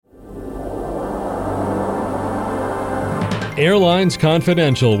Airlines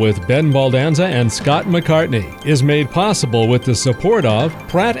Confidential with Ben Baldanza and Scott McCartney is made possible with the support of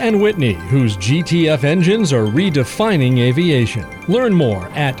Pratt & Whitney, whose GTF engines are redefining aviation. Learn more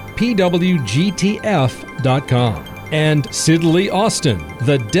at pwgtf.com. And Sidley Austin,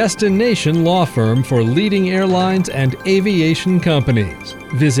 the destination law firm for leading airlines and aviation companies.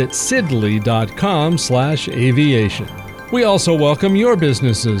 Visit sidley.com/aviation. We also welcome your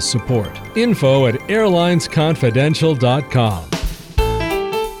business's support. Info at airlinesconfidential.com.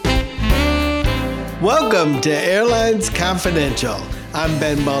 Welcome to Airlines Confidential. I'm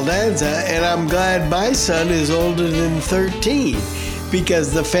Ben Baldanza, and I'm glad my son is older than 13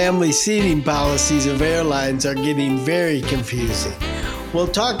 because the family seating policies of airlines are getting very confusing. We'll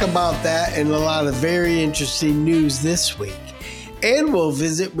talk about that and a lot of very interesting news this week. And we'll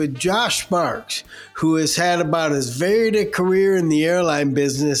visit with Josh Marks, who has had about as varied a career in the airline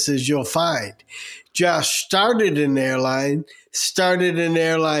business as you'll find. Josh started an airline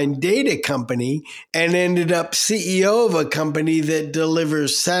data company, and ended up CEO of a company that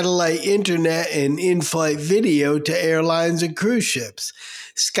delivers satellite internet and in-flight video to airlines and cruise ships.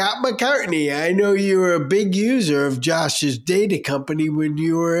 Scott McCartney, I know you were a big user of Josh's data company when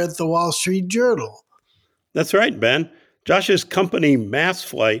you were at the Wall Street Journal. That's right, Ben. Josh's company,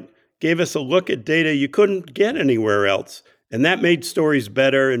 MassFlight, gave us a look at data you couldn't get anywhere else, and that made stories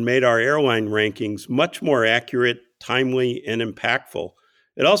better and made our airline rankings much more accurate, timely, and impactful.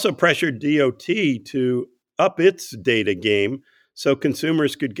 It also pressured DOT to up its data game so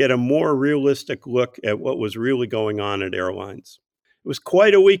consumers could get a more realistic look at what was really going on at airlines. It was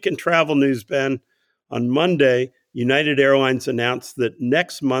quite a week in travel news, Ben. On Monday, United Airlines announced that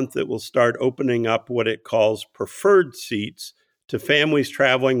next month it will start opening up what it calls preferred seats to families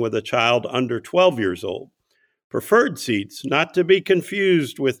traveling with a child under 12 years old. Preferred seats, not to be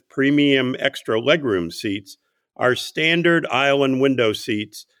confused with premium extra legroom seats, are standard aisle and window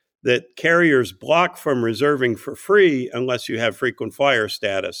seats that carriers block from reserving for free unless you have frequent flyer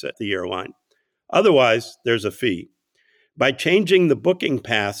status at the airline. Otherwise, there's a fee. By changing the booking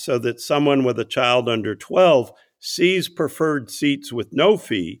path so that someone with a child under 12 sees preferred seats with no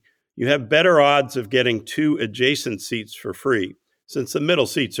fee, you have better odds of getting two adjacent seats for free, since the middle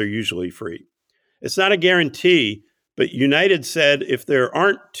seats are usually free. It's not a guarantee, but United said if there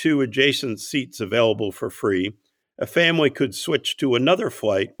aren't two adjacent seats available for free, a family could switch to another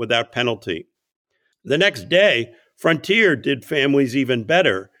flight without penalty. The next day, Frontier did families even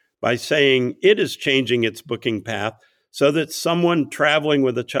better by saying it is changing its booking path so that someone traveling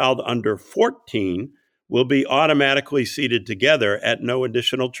with a child under 14 will be automatically seated together at no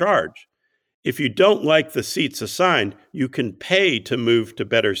additional charge. If you don't like the seats assigned, you can pay to move to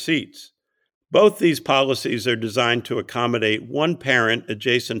better seats. Both these policies are designed to accommodate one parent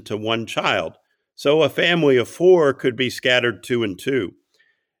adjacent to one child, so a family of four could be scattered 2 and 2.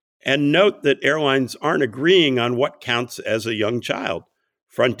 And note that airlines aren't agreeing on what counts as a young child.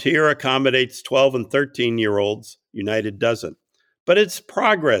 Frontier accommodates 12 and 13-year-olds, United doesn't. But it's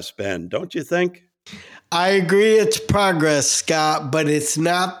progress, Ben, don't you think? I agree it's progress, Scott, but it's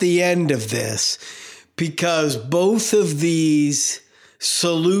not the end of this, because both of these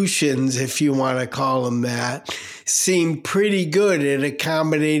solutions, if you want to call them that, seem pretty good at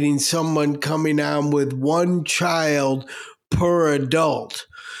accommodating someone coming on with one child per adult.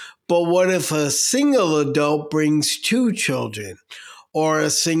 But what if a single adult brings two children? Or a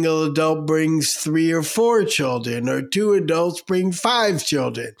single adult brings 3 or 4 children, or 2 adults bring 5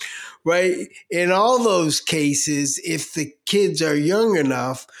 children, right? In all those cases, if the kids are young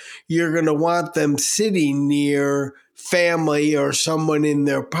enough, you're going to want them sitting near family or someone in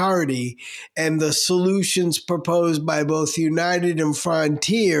their party, and the solutions proposed by both United and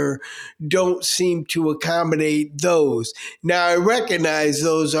Frontier don't seem to accommodate those. Now, I recognize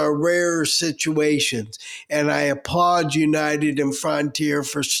those are rare situations, and I applaud United and Frontier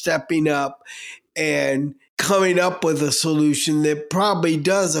for stepping up and coming up with a solution that probably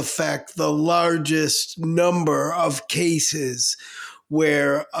does affect the largest number of cases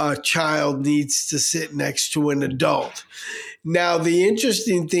where a child needs to sit next to an adult. Now, the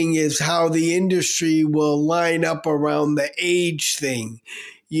interesting thing is how the industry will line up around the age thing.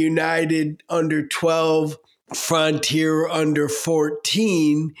 United under 12, Frontier under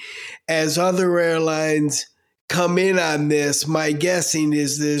 14. As other airlines come in on this, my guessing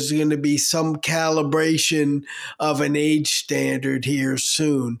is there's going to be some calibration of an age standard here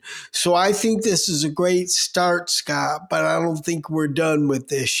soon. So I think this is a great start, Scott, but I don't think we're done with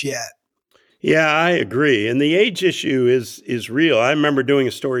this yet. Yeah, I agree. And the age issue is real. I remember doing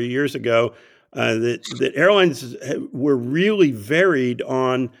a story years ago that airlines were really varied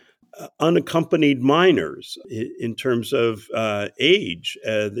on unaccompanied minors in terms of age,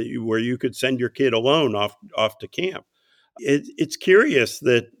 where you could send your kid alone off to camp. It's curious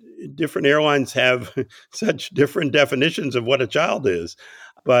that different airlines have such different definitions of what a child is.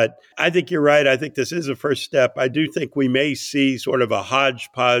 But I think you're right. I think this is a first step. I do think we may see sort of a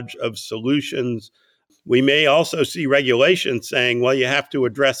hodgepodge of solutions. We may also see regulations saying, well, you have to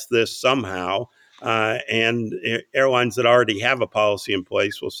address this somehow. And airlines that already have a policy in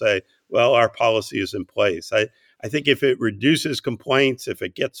place will say, well, our policy is in place. I think if it reduces complaints, if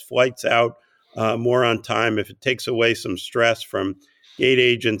it gets flights out more on time, if it takes away some stress from gate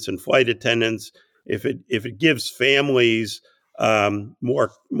agents and flight attendants, if it gives families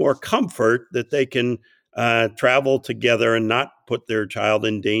more comfort that they can travel together and not put their child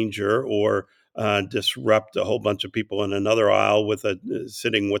in danger or disrupt a whole bunch of people in another aisle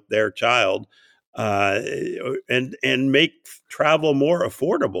sitting with their child, and make travel more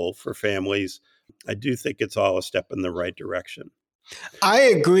affordable for families, I do think it's all a step in the right direction. I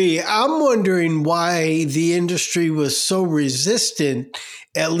agree. I'm wondering why the industry was so resistant,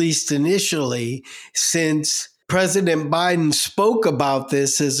 at least initially, since President Biden spoke about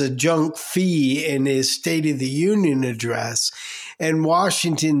this as a junk fee in his State of the Union address, and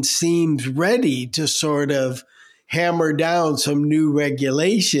Washington seems ready to sort of hammer down some new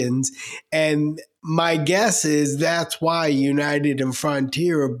regulations. And my guess is that's why United and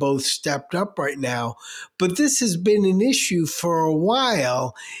Frontier have both stepped up right now. But this has been an issue for a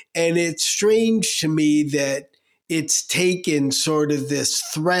while, and it's strange to me that it's taken sort of this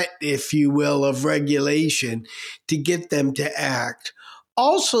threat, if you will, of regulation to get them to act.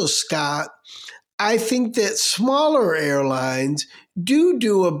 Also, Scott, I think that smaller airlines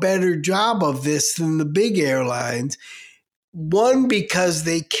do a better job of this than the big airlines. One, because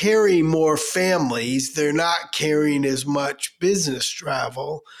they carry more families. They're not carrying as much business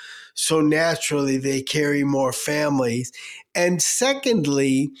travel. So naturally, they carry more families. And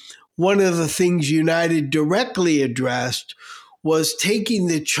secondly, one of the things United directly addressed was taking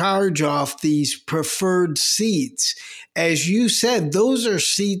the charge off these preferred seats. As you said, those are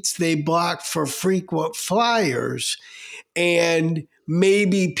seats they block for frequent flyers and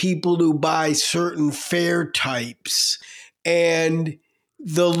maybe people who buy certain fare types. And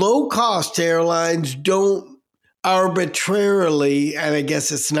the low-cost airlines don't arbitrarily, and I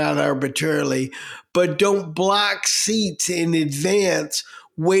guess it's not arbitrarily, but don't block seats in advance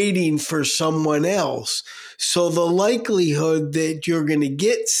waiting for someone else. So the likelihood that you're going to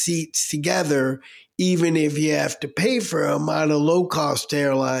get seats together, even if you have to pay for them on a low-cost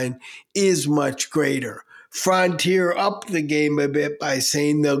airline, is much greater. Frontier upped the game a bit by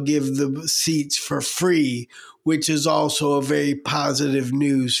saying they'll give the seats for free, which is also a very positive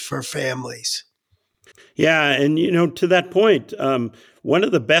news for families. Yeah, and to that point, one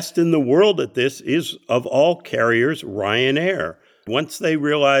of the best in the world at this is, of all carriers, Ryanair. Once they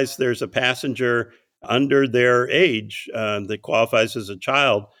realize there's a passenger under their age that qualifies as a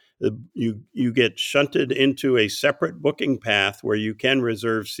child, you get shunted into a separate booking path where you can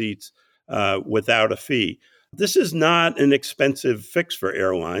reserve seats without a fee. This is not an expensive fix for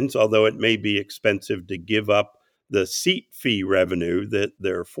airlines, although it may be expensive to give up the seat fee revenue that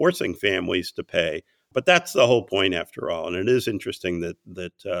they're forcing families to pay. But that's the whole point, after all. And it is interesting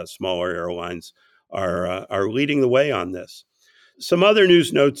that smaller airlines are leading the way on this. Some other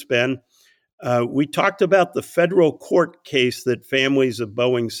news notes, Ben. We talked about the federal court case that families of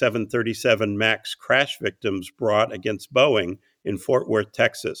Boeing 737 MAX crash victims brought against Boeing in Fort Worth,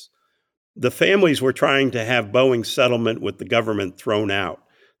 Texas. The families were trying to have Boeing's settlement with the government thrown out.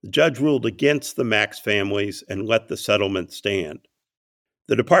 The judge ruled against the MAX families and let the settlement stand.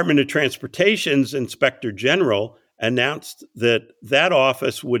 The Department of Transportation's Inspector General announced that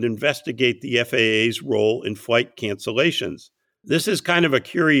office would investigate the FAA's role in flight cancellations. This is kind of a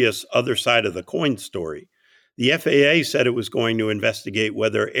curious other side of the coin story. The FAA said it was going to investigate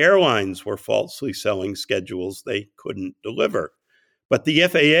whether airlines were falsely selling schedules they couldn't deliver. But the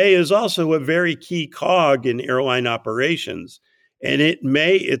FAA is also a very key cog in airline operations, and it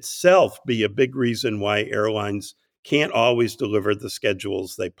may itself be a big reason why airlines can't always deliver the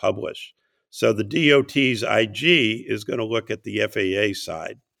schedules they publish. So the DOT's IG is going to look at the FAA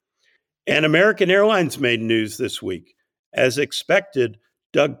side. And American Airlines made news this week. As expected,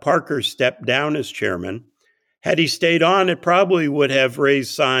 Doug Parker stepped down as chairman. Had he stayed on, it probably would have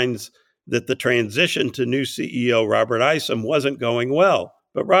raised signs that the transition to new CEO Robert Isom wasn't going well.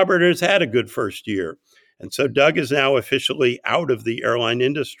 But Robert has had a good first year. And so Doug is now officially out of the airline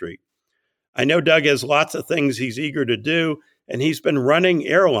industry. I know Doug has lots of things he's eager to do, and he's been running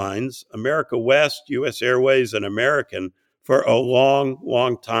airlines, America West, US Airways, and American, for a long,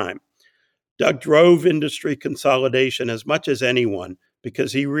 long time. Doug drove industry consolidation as much as anyone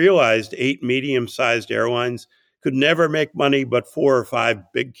because he realized 8 medium-sized airlines could never make money, but 4 or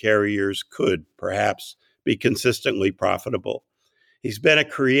 5 big carriers could perhaps be consistently profitable. He's been a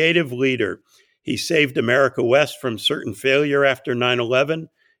creative leader. He saved America West from certain failure after 9/11.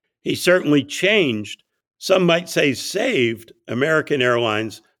 He certainly changed, some might say saved, American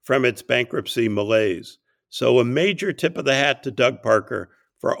Airlines from its bankruptcy malaise. So a major tip of the hat to Doug Parker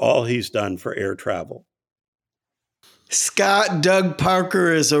for all he's done for air travel. Scott, Doug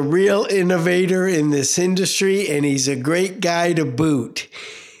Parker is a real innovator in this industry, and he's a great guy to boot.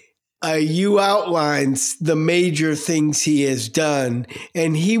 You outlined the major things he has done,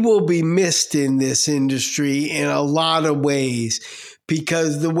 and he will be missed in this industry in a lot of ways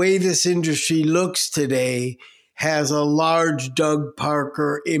because the way this industry looks today has a large Doug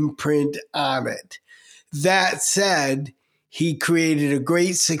Parker imprint on it. That said, he created a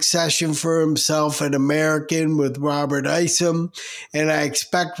great succession for himself at American with Robert Isom, and I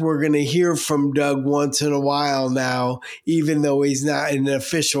expect we're going to hear from Doug once in a while now, even though he's not in an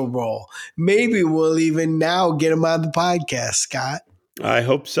official role. Maybe we'll even now get him on the podcast, Scott. I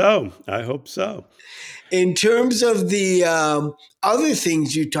hope so. In terms of the other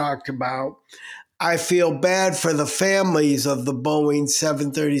things you talked about, I feel bad for the families of the Boeing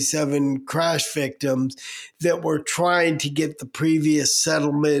 737 crash victims that were trying to get the previous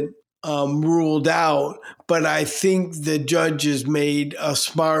settlement ruled out. But I think the judges made a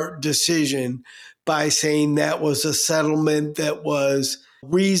smart decision by saying that was a settlement that was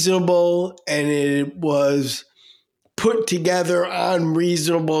reasonable and it was put together on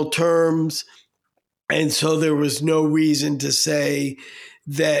reasonable terms. And so there was no reason to say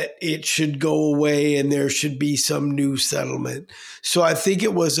that it should go away and there should be some new settlement. So I think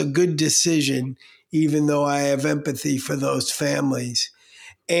it was a good decision, even though I have empathy for those families.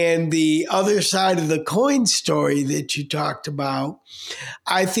 And the other side of the coin story that you talked about,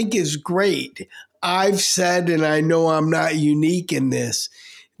 I think is great. I've said, and I know I'm not unique in this,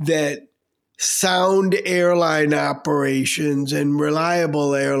 that sound airline operations and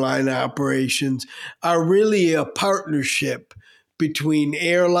reliable airline operations are really a partnership between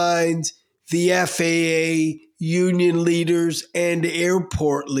airlines, the FAA, union leaders, and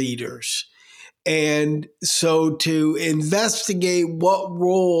airport leaders. And so to investigate what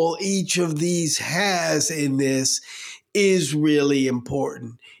role each of these has in this is really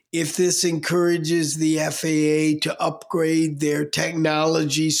important. If this encourages the FAA to upgrade their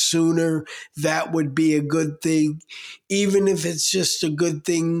technology sooner, that would be a good thing. Even if it's just a good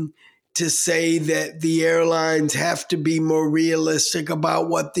thing to say that the airlines have to be more realistic about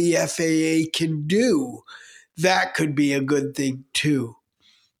what the FAA can do, that could be a good thing too.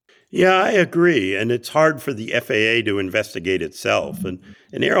 Yeah, I agree. And it's hard for the FAA to investigate itself. And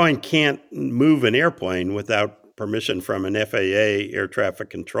an airline can't move an airplane without permission from an FAA air traffic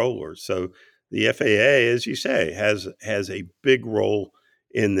controller. So the FAA, as you say, has a big role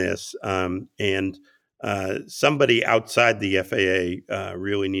in this. And somebody outside the FAA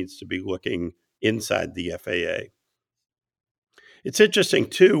really needs to be looking inside the FAA. It's interesting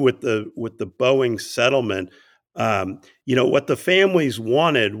too with the Boeing settlement. What the families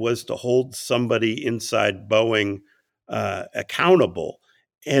wanted was to hold somebody inside Boeing accountable,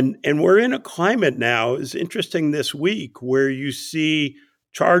 and we're in a climate now. Is interesting this week where you see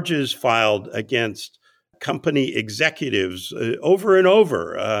charges filed against company executives over and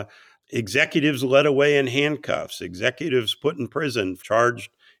over. Executives led away in handcuffs, executives put in prison, charged,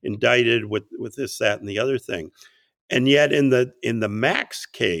 indicted with this, that, and the other thing. And yet in the MAX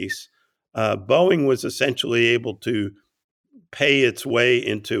case, Boeing was essentially able to pay its way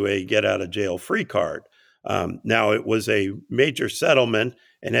into a get-out-of-jail-free card. Now, it was a major settlement,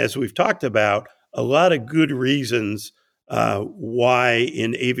 and as we've talked about, a lot of good reasons why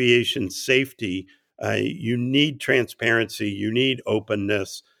in aviation safety you need transparency, you need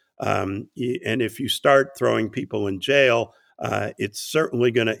openness, and if you start throwing people in jail, it's certainly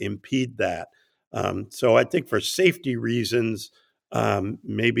going to impede that. So I think for safety reasons,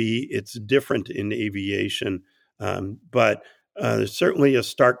 maybe it's different in aviation, but there's certainly a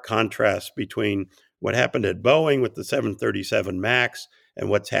stark contrast between what happened at Boeing with the 737 MAX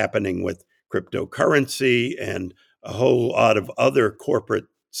and what's happening with cryptocurrency and a whole lot of other corporate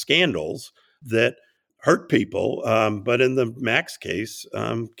scandals that hurt people, but in the MAX case,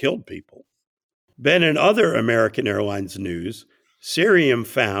 killed people. Ben, in other American Airlines news, Cirium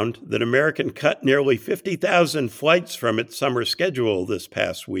found that American cut nearly 50,000 flights from its summer schedule this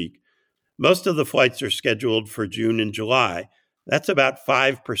past week. Most of the flights are scheduled for June and July. That's about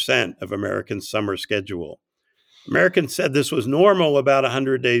 5% of American's summer schedule. American said this was normal about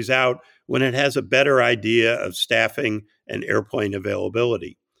 100 days out when it has a better idea of staffing and airplane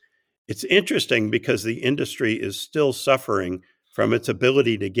availability. It's interesting because the industry is still suffering from its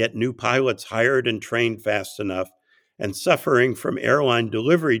ability to get new pilots hired and trained fast enough, and suffering from airline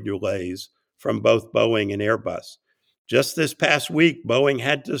delivery delays from both Boeing and Airbus. Just this past week, Boeing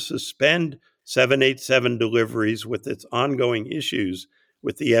had to suspend 787 deliveries with its ongoing issues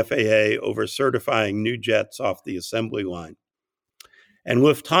with the FAA over certifying new jets off the assembly line. And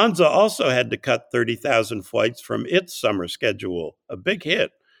Lufthansa also had to cut 30,000 flights from its summer schedule, a big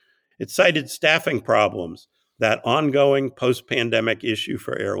hit. It cited staffing problems, that ongoing post-pandemic issue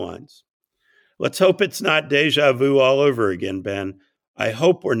for airlines. Let's hope it's not deja vu all over again, Ben. I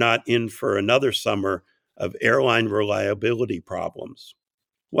hope we're not in for another summer of airline reliability problems.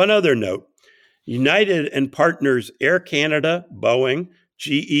 One other note, United and partners Air Canada, Boeing,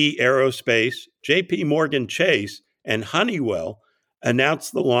 GE Aerospace, JP Morgan Chase, and Honeywell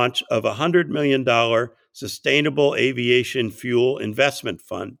announced the launch of a $100 million Sustainable Aviation Fuel Investment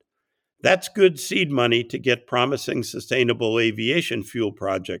Fund. That's good seed money to get promising sustainable aviation fuel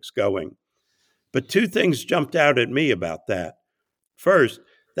projects going. But two things jumped out at me about that. First,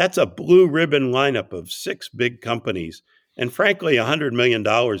 that's a blue ribbon lineup of 6 big companies, and frankly, $100 million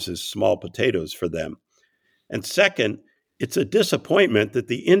is small potatoes for them. And second, it's a disappointment that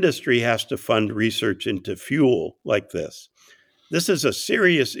the industry has to fund research into fuel like this. This is a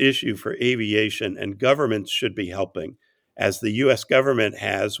serious issue for aviation, and governments should be helping, as the U.S. government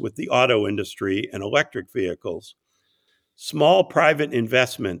has with the auto industry and electric vehicles. Small private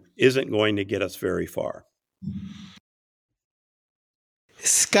investment isn't going to get us very far.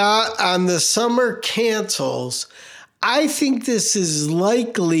 Scott, on the summer cancels, I think this is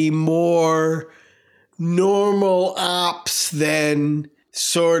likely more normal ops than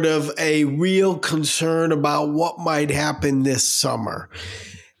sort of a real concern about what might happen this summer.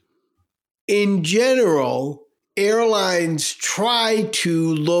 In general, airlines try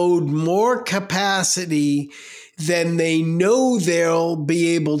to load more capacity than they know they'll be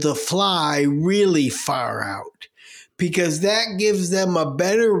able to fly really far out, because that gives them a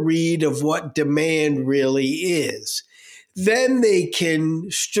better read of what demand really is. Then they can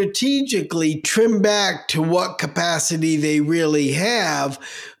strategically trim back to what capacity they really have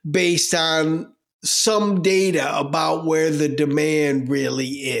based on some data about where the demand really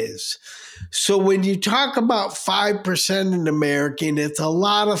is. So when you talk about 5% in American, it's a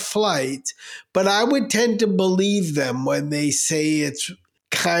lot of flights, but I would tend to believe them when they say it's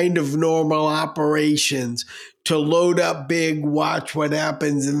kind of normal operations to load up big, watch what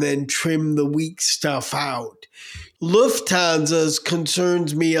happens, and then trim the weak stuff out. Lufthansa's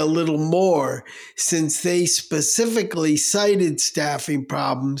concerns me a little more since they specifically cited staffing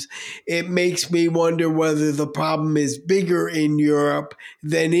problems. It makes me wonder whether the problem is bigger in Europe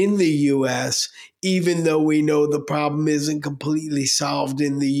than in the US, even though we know the problem isn't completely solved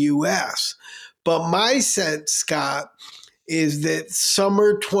in the US. But my sense, Scott, is that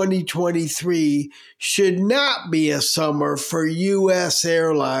summer 2023 should not be a summer for U.S.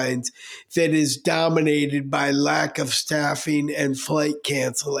 airlines that is dominated by lack of staffing and flight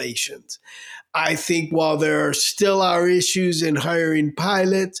cancellations. I think while there still are issues in hiring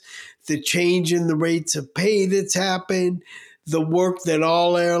pilots, the change in the rates of pay that's happened, the work that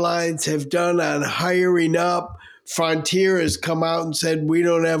all airlines have done on hiring up, Frontier has come out and said, we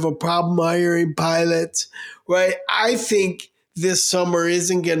don't have a problem hiring pilots, right? I think this summer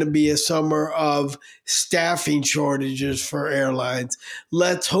isn't going to be a summer of staffing shortages for airlines.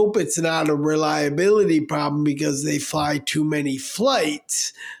 Let's hope it's not a reliability problem because they fly too many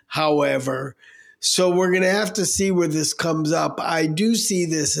flights, however. So we're going to have to see where this comes up. I do see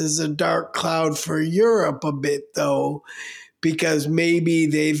this as a dark cloud for Europe a bit, though, because maybe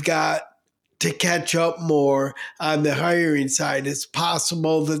they've got to catch up more on the hiring side. It's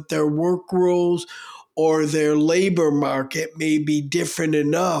possible that their work rules or their labor market may be different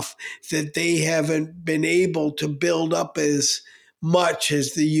enough that they haven't been able to build up as much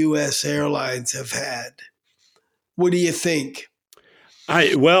as the U.S. airlines have had. What do you think?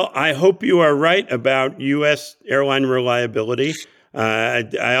 I hope you are right about U.S. airline reliability.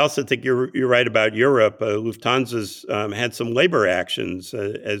 I also think you're right about Europe. Lufthansa's had some labor actions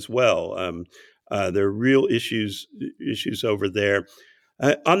as well. There are real issues over there.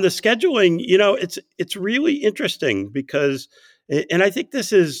 On the scheduling, it's really interesting because, and I think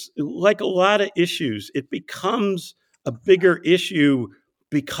this is like a lot of issues, it becomes a bigger issue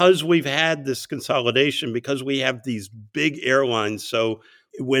because we've had this consolidation, because we have these big airlines. So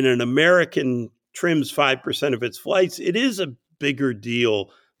when an American trims 5% of its flights, it is a bigger deal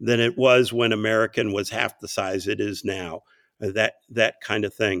than it was when American was half the size it is now, that kind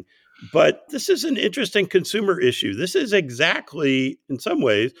of thing. But this is an interesting consumer issue. This is exactly, in some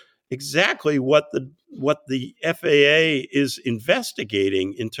ways, exactly what the FAA is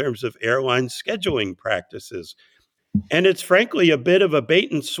investigating in terms of airline scheduling practices. And it's frankly a bit of a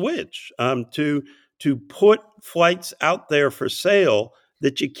bait and switch to put flights out there for sale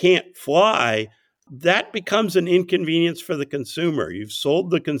that you can't fly. That becomes an inconvenience for the consumer. You've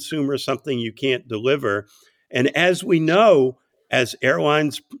sold the consumer something you can't deliver. And as we know, as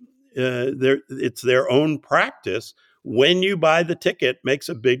airlines, it's their own practice. When you buy the ticket, makes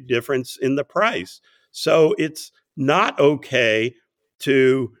a big difference in the price. So it's not okay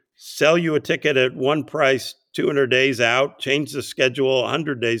to sell you a ticket at one price 200 days out, change the schedule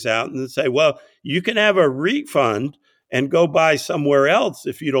 100 days out, and then say, well, you can have a refund and go buy somewhere else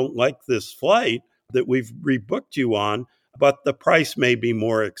if you don't like this flight that we've rebooked you on, but the price may be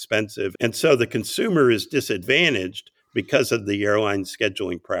more expensive. And so the consumer is disadvantaged because of the airline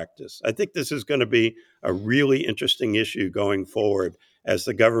scheduling practice. I think this is going to be a really interesting issue going forward as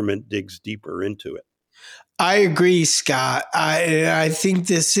the government digs deeper into it. I agree, Scott. I think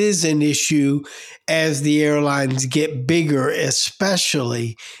this is an issue as the airlines get bigger,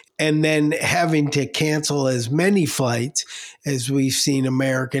 especially, and then having to cancel as many flights as we've seen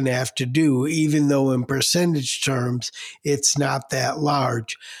American have to do, even though in percentage terms, it's not that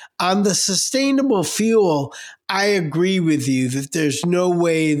large. On the sustainable fuel, I agree with you that there's no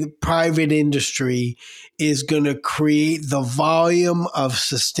way the private industry is going to create the volume of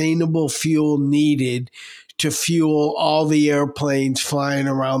sustainable fuel needed to fuel all the airplanes flying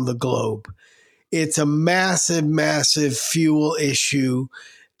around the globe. It's a massive, massive fuel issue.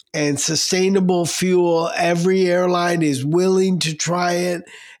 And sustainable fuel, every airline is willing to try it.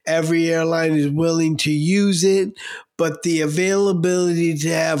 Every airline is willing to use it. But the availability to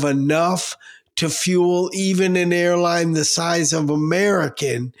have enough to fuel even an airline the size of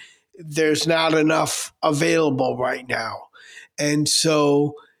American, there's not enough available right now. And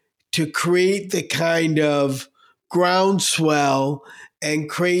so to create the kind of groundswell and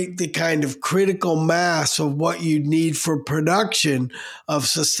create the kind of critical mass of what you need for production of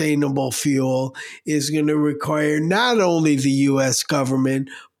sustainable fuel is going to require not only the U.S. government,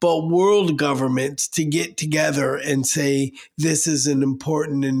 but world governments to get together and say, this is an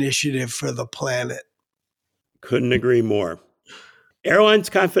important initiative for the planet. Couldn't agree more. Airlines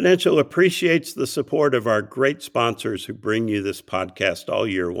Confidential appreciates the support of our great sponsors who bring you this podcast all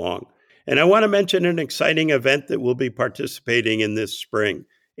year long. And I want to mention an exciting event that we'll be participating in this spring,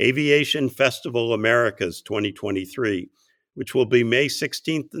 Aviation Festival Americas 2023, which will be May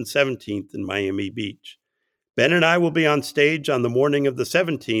 16th and 17th in Miami Beach. Ben and I will be on stage on the morning of the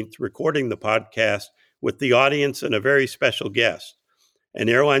 17th recording the podcast with the audience and a very special guest. And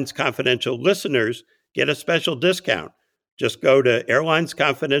Airlines Confidential listeners get a special discount. Just go to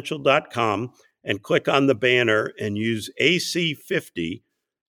airlinesconfidential.com and click on the banner and use AC50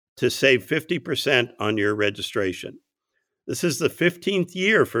 to save 50% on your registration. This is the 15th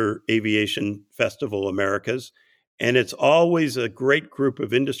year for Aviation Festival Americas, and it's always a great group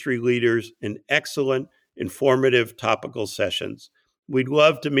of industry leaders and excellent, informative, topical sessions. We'd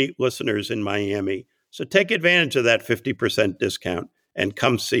love to meet listeners in Miami, so take advantage of that 50% discount and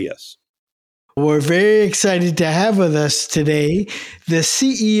come see us. We're very excited to have with us today the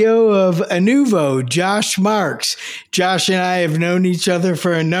CEO of Inuvo, Josh Marks. Josh and I have known each other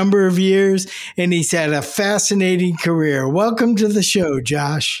for a number of years, and he's had a fascinating career. Welcome to the show,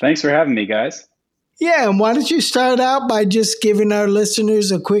 Josh. Thanks for having me, guys. Yeah, and why don't you start out by just giving our listeners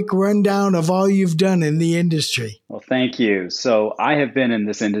a quick rundown of all you've done in the industry? Well, thank you. So I have been in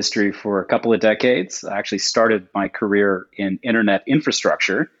this industry for a couple of decades. I actually started my career in internet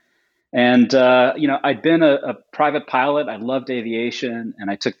infrastructure. And, I'd been a private pilot. I loved aviation, and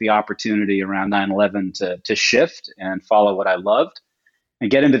I took the opportunity around 9/11 to shift and follow what I loved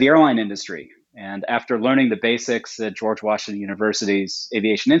and get into the airline industry. And after learning the basics at George Washington University's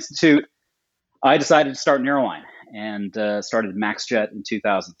Aviation Institute, I decided to start an airline and started MaxJet in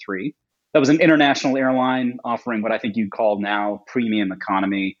 2003. That was an international airline offering what I think you'd call now premium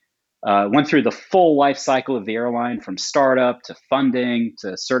economy. Went through the full life cycle of the airline from startup to funding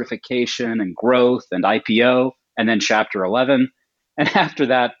to certification and growth and IPO and then Chapter 11. And after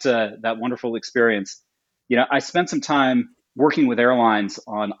that wonderful experience, I spent some time working with airlines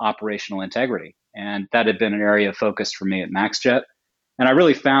on operational integrity. And that had been an area of focus for me at MaxJet. And I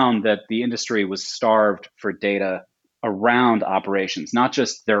really found that the industry was starved for data around operations, not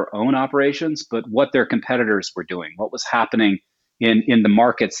just their own operations, but what their competitors were doing, what was happening in the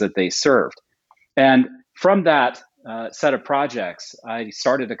markets that they served. And from that, set of projects, I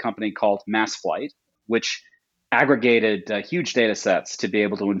started a company called MassFlight, which aggregated huge data sets to be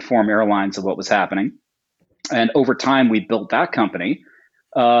able to inform airlines of what was happening. And over time, we built that company.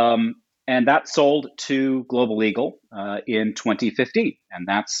 And that sold to Global Eagle in 2015. And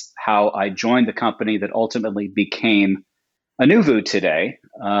that's how I joined the company that ultimately became Anuvu today,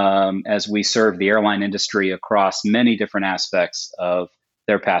 as we serve the airline industry across many different aspects of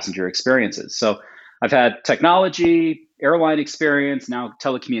their passenger experiences. So I've had technology, airline experience, now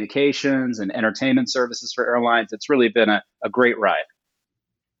telecommunications and entertainment services for airlines. It's really been a great ride.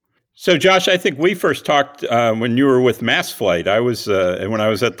 So, Josh, I think we first talked when you were with MassFlight. I was, when I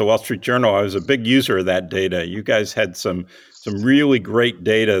was at the Wall Street Journal, I was a big user of that data. You guys had some really great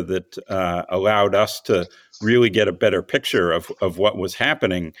data that allowed us to really get a better picture of what was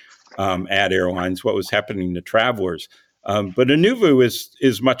happening at airlines, what was happening to travelers. But Anuvu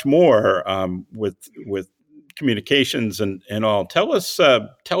is much more with communications and all. Tell us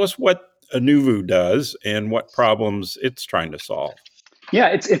what Anuvu does and what problems it's trying to solve. Yeah,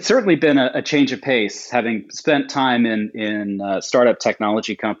 it's certainly been a change of pace. Having spent time in startup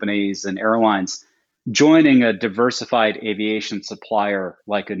technology companies and airlines, joining a diversified aviation supplier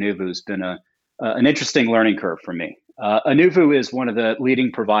like Anuvu has been an interesting learning curve for me. Anuvu is one of the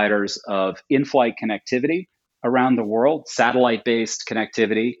leading providers of in-flight connectivity around the world, satellite-based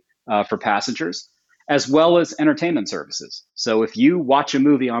connectivity for passengers, as well as entertainment services. So if you watch a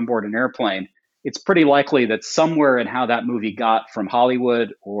movie on board an airplane, it's pretty likely that somewhere in how that movie got from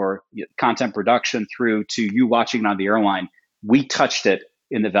Hollywood or content production through to you watching it on the airline, we touched it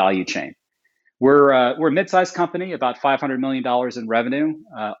in the value chain. We're a mid-sized company, about $500 million in revenue,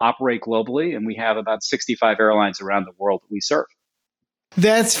 operate globally, and we have about 65 airlines around the world that we serve.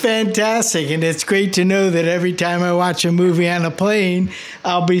 That's fantastic. And it's great to know that every time I watch a movie on a plane,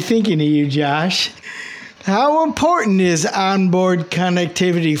 I'll be thinking of you, Josh. How important is onboard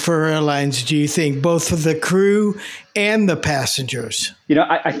connectivity for airlines, do you think, both for the crew and the passengers?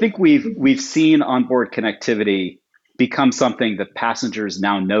 I think we've seen onboard connectivity become something that passengers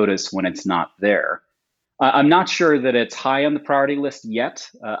now notice when it's not there. I'm not sure that it's high on the priority list yet.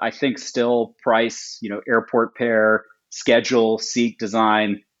 I think still price, airport pair, schedule, seat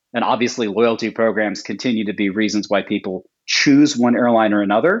design, and obviously loyalty programs continue to be reasons why people choose one airline or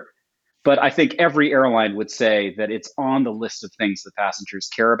another. But I think every airline would say that it's on the list of things that passengers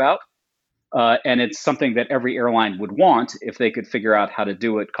care about. And it's something that every airline would want if they could figure out how to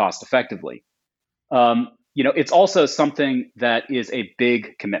do it cost effectively. It's also something that is a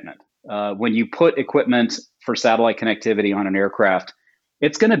big commitment. When you put equipment for satellite connectivity on an aircraft,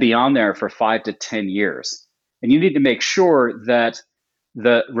 it's going to be on there for 5 to 10 years. And you need to make sure that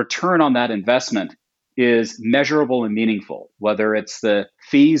the return on that investment is measurable and meaningful, whether it's the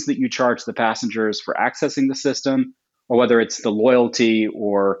fees that you charge the passengers for accessing the system, or whether it's the loyalty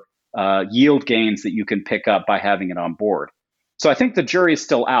or yield gains that you can pick up by having it on board. So I think the jury is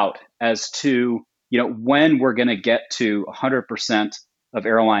still out as to when we're going to get to 100% of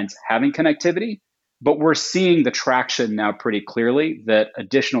airlines having connectivity, but we're seeing the traction now pretty clearly that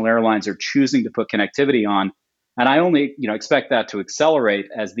additional airlines are choosing to put connectivity on, and I only expect that to accelerate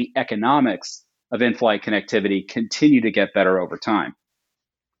as the economics of in-flight connectivity continue to get better over time.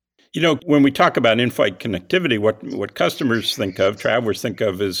 When we talk about in-flight connectivity, what customers think of, travelers think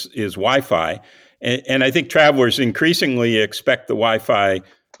of is Wi-Fi. And I think travelers increasingly expect the Wi-Fi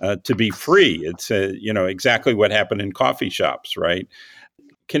to be free. It's, exactly what happened in coffee shops, right?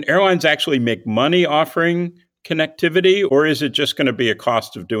 Can airlines actually make money offering connectivity, or is it just going to be a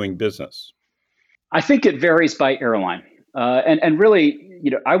cost of doing business? I think it varies by airline. And really,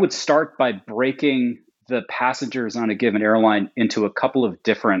 I would start by breaking the passengers on a given airline into a couple of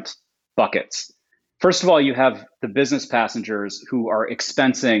different buckets. First of all, you have the business passengers who are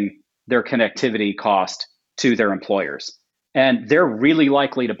expensing their connectivity cost to their employers. And they're really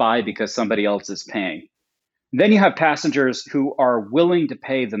likely to buy because somebody else is paying. Then you have passengers who are willing to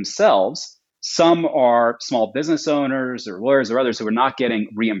pay themselves. Some are small business owners or lawyers or others who are not getting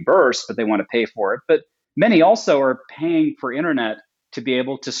reimbursed, but they want to pay for it. But many also are paying for internet to be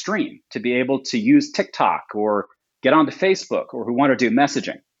able to stream, to be able to use TikTok or get onto Facebook, or who want to do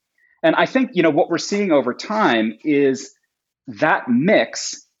messaging. And I think, what we're seeing over time is that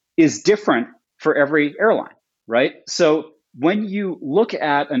mix is different for every airline, right? So when you look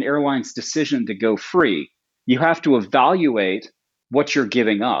at an airline's decision to go free, you have to evaluate what you're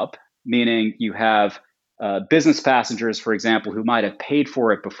giving up, meaning you have business passengers, for example, who might have paid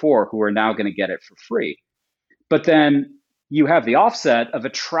for it before, who are now going to get it for free. But then you have the offset of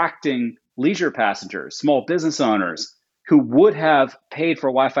attracting leisure passengers, small business owners who would have paid for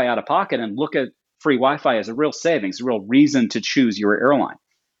Wi-Fi out of pocket and look at free Wi-Fi as a real savings, a real reason to choose your airline.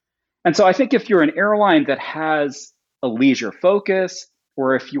 And so I think if you're an airline that has a leisure focus,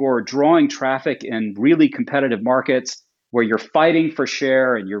 or if you're drawing traffic in really competitive markets where you're fighting for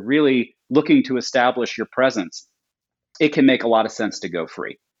share and you're really looking to establish your presence, it can make a lot of sense to go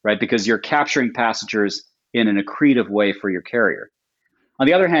free, right? Because you're capturing passengers in an accretive way for your carrier. On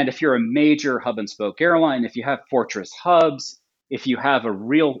the other hand, if you're a major hub and spoke airline, if you have fortress hubs, if you have a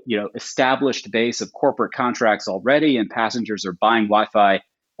real, established base of corporate contracts already and passengers are buying Wi-Fi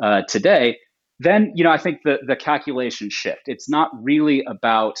today, then, I think the calculations shift. It's not really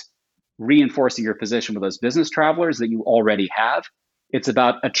about reinforcing your position with those business travelers that you already have. It's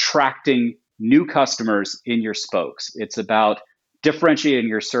about attracting new customers in your spokes. It's about differentiating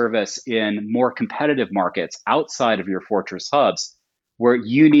your service in more competitive markets outside of your fortress hubs where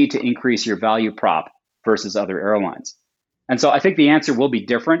you need to increase your value prop versus other airlines. And so I think the answer will be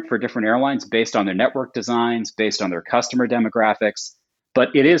different for different airlines based on their network designs, based on their customer demographics.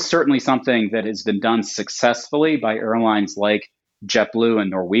 But it is certainly something that has been done successfully by airlines like JetBlue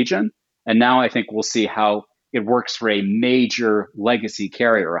and Norwegian. And now I think we'll see how it works for a major legacy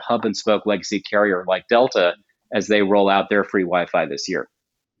carrier, a hub and spoke legacy carrier like Delta, as they roll out their free Wi-Fi this year.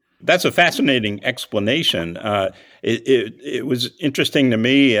 That's a fascinating explanation. It was interesting to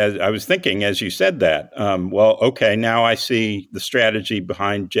me as I was thinking as you said that. Well, okay, now I see the strategy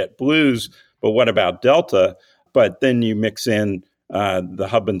behind JetBlue's, but what about Delta? But then you mix in the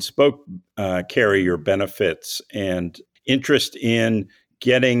hub and spoke carrier benefits and interest in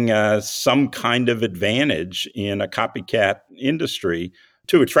getting some kind of advantage in a copycat industry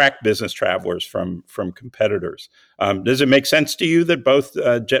to attract business travelers from competitors. Does it make sense to you that both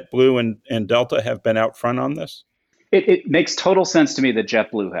JetBlue and Delta have been out front on this? It makes total sense to me that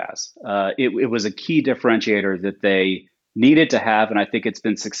JetBlue has. It was a key differentiator that they needed to have, and I think it's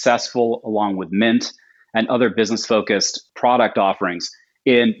been successful along with Mint and other business-focused product offerings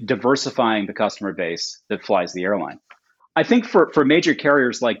in diversifying the customer base that flies the airline. I think for major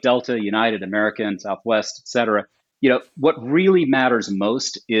carriers like Delta, United, American, Southwest, et cetera, what really matters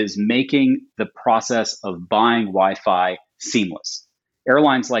most is making the process of buying Wi-Fi seamless.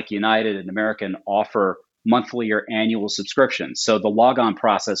 Airlines like United and American offer monthly or annual subscriptions. So the log-on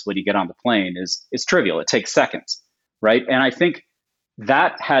process when you get on the plane is trivial. It takes seconds, right? And I think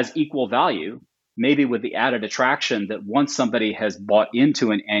that has equal value, maybe with the added attraction that once somebody has bought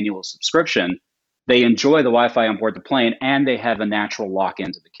into an annual subscription, they enjoy the Wi-Fi on board the plane and they have a natural lock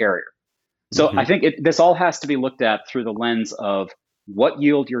into the carrier. So I think this all has to be looked at through the lens of what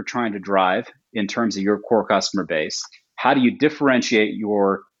yield you're trying to drive in terms of your core customer base. How do you differentiate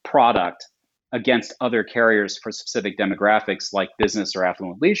your product against other carriers for specific demographics like business or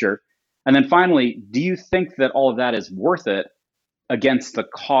affluent leisure? And then finally, do you think that all of that is worth it against the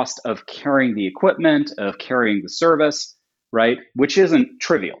cost of carrying the equipment, of carrying the service, right? Which isn't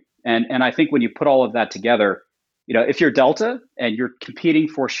trivial. And I think when you put all of that together, if you're Delta and you're competing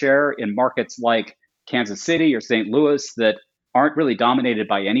for share in markets like Kansas City or St. Louis that aren't really dominated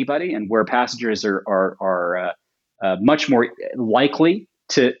by anybody and where passengers are much more likely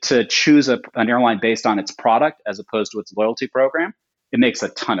to choose an airline based on its product as opposed to its loyalty program, it makes a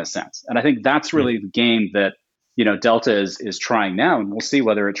ton of sense. And I think that's really the game that Delta is trying now, and we'll see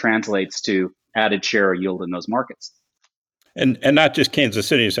whether it translates to added share or yield in those markets. And not just Kansas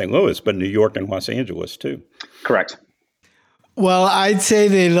City and St. Louis, but New York and Los Angeles too. Correct. Well, I'd say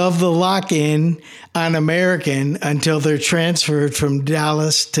they love the lock-in on American until they're transferred from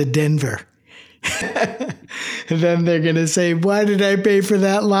Dallas to Denver. And then they're going to say, why did I pay for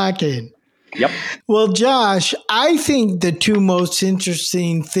that lock-in? Yep. Well, Josh, I think the two most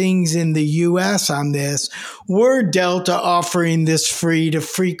interesting things in the U.S. on this were Delta offering this free to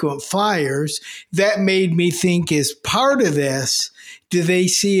frequent flyers. That made me think, as part of this, do they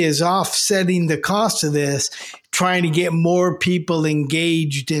see as offsetting the cost of this, trying to get more people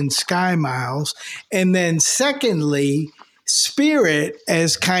engaged in SkyMiles? And then secondly, Spirit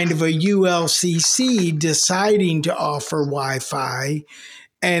as kind of a ULCC deciding to offer Wi-Fi.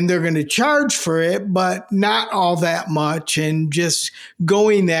 And they're going to charge for it, but not all that much. And just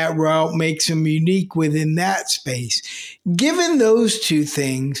going that route makes them unique within that space. Given those two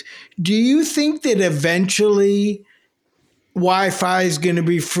things, do you think that eventually Wi-Fi is going to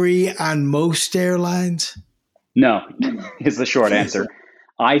be free on most airlines? No, is the short answer.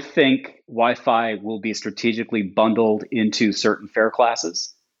 I think Wi-Fi will be strategically bundled into certain fare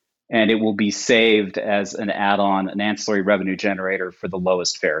classes, and it will be saved as an add-on, an ancillary revenue generator for the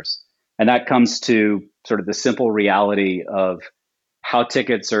lowest fares. And that comes to sort of the simple reality of how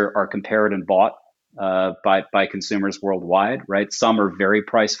tickets are compared and bought by consumers worldwide, right? Some are very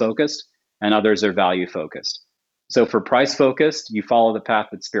price focused and others are value focused. So for price focused, you follow the path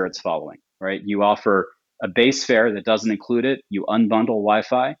that Spirit's following, right? You offer a base fare that doesn't include it, you unbundle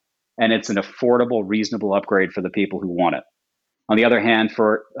Wi-Fi, and it's an affordable, reasonable upgrade for the people who want it. On the other hand,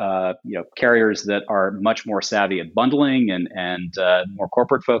 for carriers that are much more savvy at bundling and more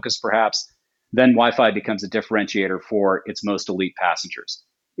corporate focused, perhaps, then Wi-Fi becomes a differentiator for its most elite passengers.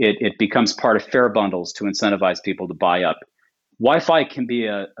 It becomes part of fare bundles to incentivize people to buy up. Wi-Fi can be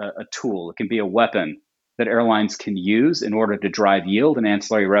a tool, it can be a weapon that airlines can use in order to drive yield and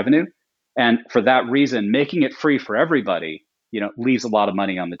ancillary revenue. And for that reason, making it free for everybody, leaves a lot of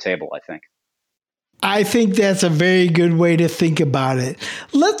money on the table, I think. I think that's a very good way to think about it.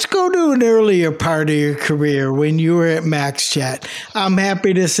 Let's go to an earlier part of your career when you were at MaxJet. I'm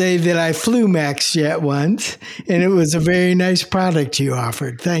happy to say that I flew MaxJet once, and it was a very nice product you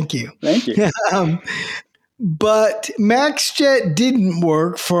offered. Thank you. Thank you. But MaxJet didn't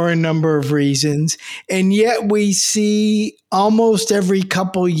work for a number of reasons, and yet we see almost every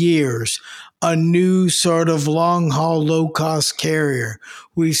couple years a new sort of long-haul, low-cost carrier.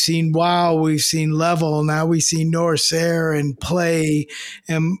 We've seen WOW, we've seen Level, now we see Norsair and Play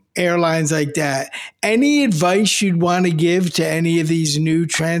and airlines like that. Any advice you'd want to give to any of these new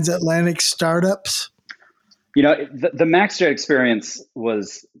transatlantic startups? The MaxJet experience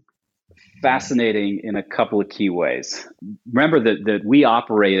was fascinating in a couple of key ways. Remember that we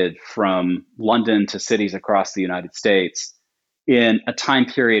operated from London to cities across the United States in a time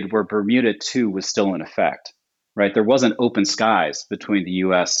period where Bermuda II was still in effect, right? There wasn't open skies between the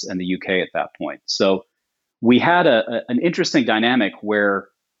US and the UK at that point. So we had an interesting dynamic where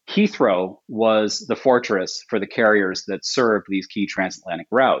Heathrow was the fortress for the carriers that served these key transatlantic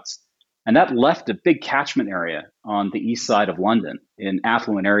routes. And that left a big catchment area on the east side of London in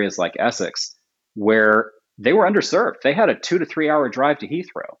affluent areas like Essex, where they were underserved. They had a 2 to 3 hour drive to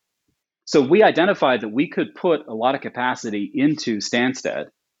Heathrow. So we identified that we could put a lot of capacity into Stansted,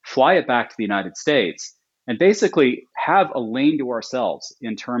 fly it back to the United States, and basically have a lane to ourselves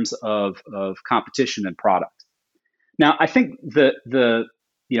in terms of competition and product. Now, I think the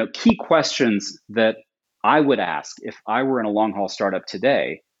key questions that I would ask if I were in a long-haul startup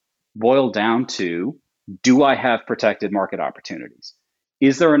today boil down to, do I have protected market opportunities?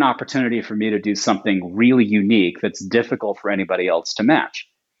 Is there an opportunity for me to do something really unique that's difficult for anybody else to match?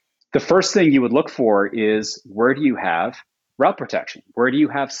 The first thing you would look for is, where do you have route protection? Where do you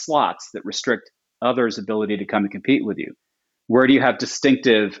have slots that restrict others' ability to come and compete with you? Where do you have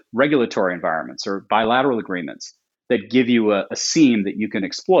distinctive regulatory environments or bilateral agreements that give you a seam that you can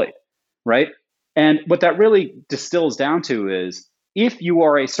exploit, right? And what that really distills down to is, if you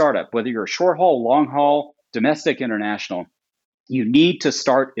are a startup, whether you're a short haul, long haul, domestic, international, you need to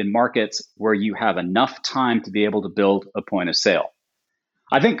start in markets where you have enough time to be able to build a point of sale.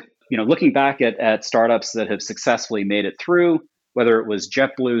 I think, looking back at startups that have successfully made it through, whether it was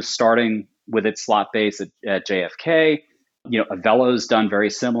JetBlue starting with its slot base at JFK, Avelo's done very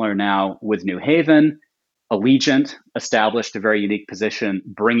similar now with New Haven. Allegiant established a very unique position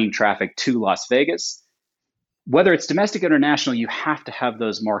bringing traffic to Las Vegas. Whether it's domestic or international, you have to have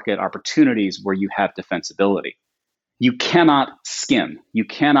those market opportunities where you have defensibility. You cannot skim. You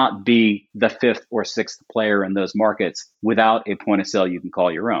cannot be the fifth or sixth player in those markets without a point of sale you can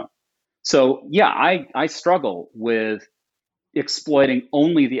call your own. So yeah, I struggle with exploiting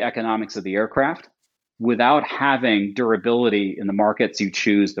only the economics of the aircraft without having durability in the markets you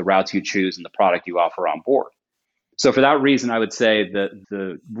choose, the routes you choose, and the product you offer on board. So for that reason, I would say that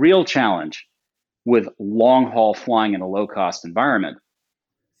the real challenge with long-haul flying in a low-cost environment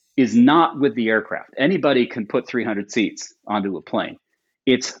is not with the aircraft. Anybody can put 300 seats onto a plane.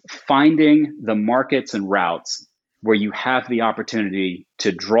 It's finding the markets and routes where you have the opportunity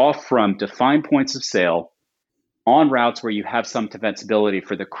to draw from defined points of sale on routes where you have some defensibility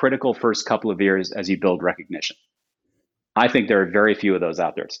for the critical first couple of years as you build recognition. I think there are very few of those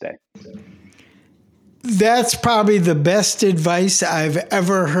out there today. That's probably the best advice I've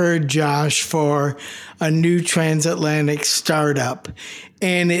ever heard, Josh, for a new transatlantic startup.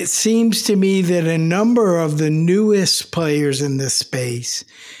 And it seems to me that a number of the newest players in this space,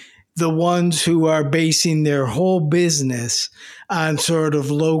 the ones who are basing their whole business on sort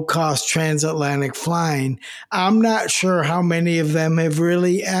of low-cost transatlantic flying, I'm not sure how many of them have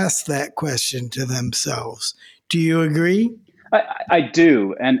really asked that question to themselves. Do you agree? I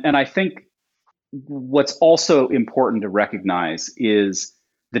do. And I think what's also important to recognize is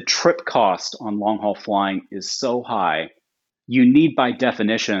the trip cost on long-haul flying is so high, you need by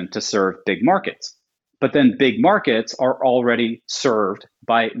definition to serve big markets. But then big markets are already served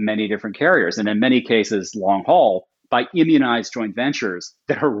by many different carriers. And in many cases, long-haul by immunized joint ventures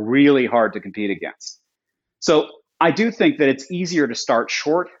that are really hard to compete against. So I do think that it's easier to start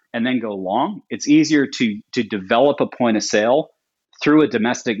short and then go long. It's easier to develop a point of sale through a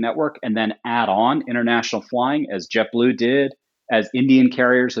domestic network and then add on international flying, as JetBlue did, as Indian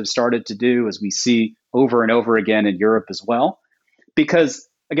carriers have started to do, as we see over and over again in Europe as well. Because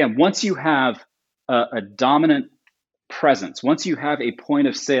again, once you have a dominant presence, once you have a point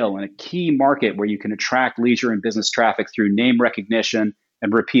of sale in a key market where you can attract leisure and business traffic through name recognition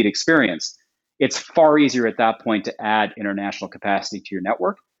and repeat experience, it's far easier at that point to add international capacity to your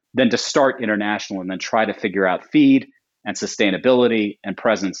network than to start international and then try to figure out feed and sustainability and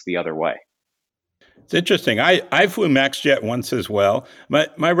presence the other way. It's interesting. I flew MaxJet once as well.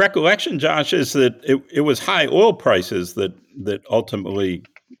 My recollection, Josh, is that it was high oil prices that ultimately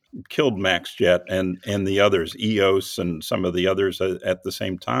killed MaxJet and the others, EOS and some of the others at the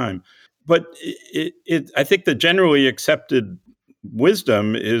same time. But I think the generally accepted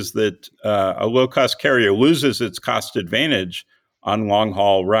wisdom is that a low-cost carrier loses its cost advantage on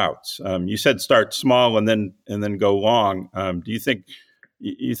long-haul routes. You said start small and then go long. Do you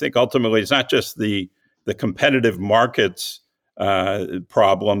think ultimately it's not just the competitive markets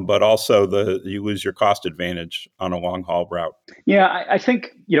problem, but also you lose your cost advantage on a long-haul route? Yeah, I think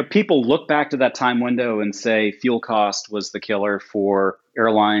people look back to that time window and say fuel cost was the killer for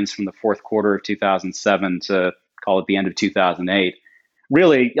airlines from the fourth quarter of 2007 to call it the end of 2008.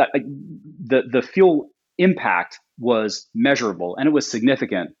 Really, the fuel impact was measurable and it was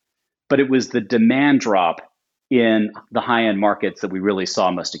significant, but it was the demand drop in the high-end markets that we really saw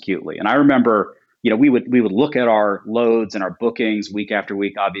most acutely. And I remember, we would look at our loads and our bookings week after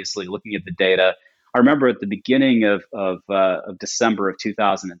week, obviously looking at the data. I remember at the beginning of December of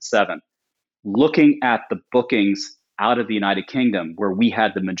 2007, looking at the bookings out of the United Kingdom where we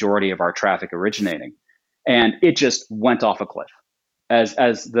had the majority of our traffic originating, and it just went off a cliff. As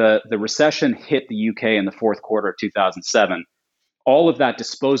the recession hit the UK in the fourth quarter of 2007, all of that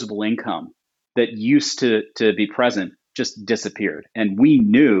disposable income that used to be present just disappeared. And we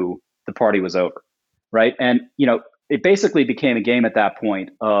knew the party was over, right? And, it basically became a game at that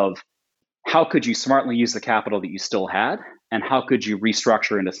point of how could you smartly use the capital that you still had and how could you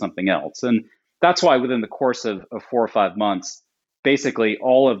restructure into something else? And that's why within the course of 4 or 5 months, basically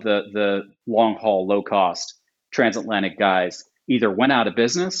all of the long-haul, low-cost transatlantic guys either went out of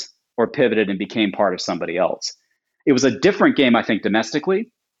business or pivoted and became part of somebody else. It was a different game, I think,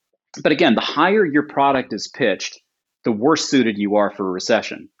 domestically. But again, the higher your product is pitched, the worse suited you are for a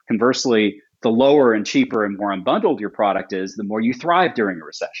recession. Conversely, the lower and cheaper and more unbundled your product is, the more you thrive during a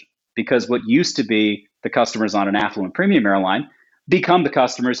recession. Because what used to be the customers on an affluent premium airline become the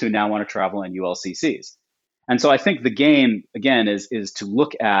customers who now want to travel in ULCCs. And so I think the game, again, is to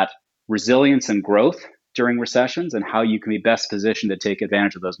look at resilience and growth during recessions and how you can be best positioned to take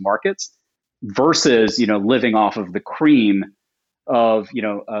advantage of those markets versus, living off of the cream of,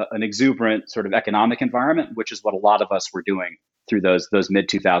 an exuberant sort of economic environment, which is what a lot of us were doing through those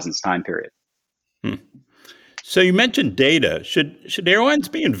mid-2000s time period. So you mentioned data. Should airlines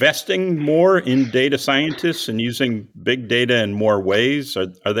be investing more in data scientists and using big data in more ways?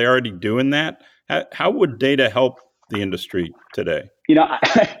 Are they already doing that? How would data help the industry today?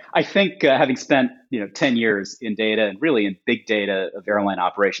 I think having spent 10 years in data and really in big data of airline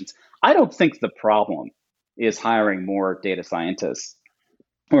operations, I don't think the problem is hiring more data scientists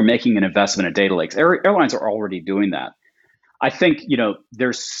or making an investment in data lakes. Airlines are already doing that. I think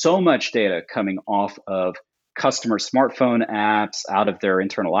there's so much data coming off of customer smartphone apps, out of their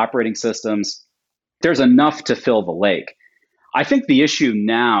internal operating systems. There's enough to fill the lake. I think the issue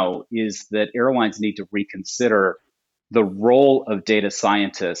now is that airlines need to reconsider the role of data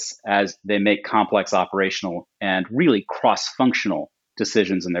scientists as they make complex operational and really cross-functional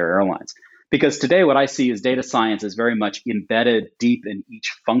decisions in their airlines. Because today what I see is data science is very much embedded deep in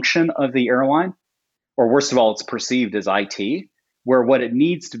each function of the airline, or worst of all, it's perceived as IT, where what it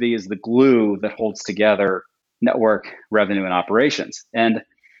needs to be is the glue that holds together network, revenue, and operations. And,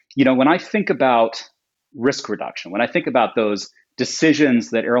 when I think about risk reduction, when I think about those decisions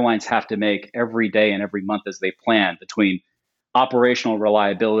that airlines have to make every day and every month as they plan between operational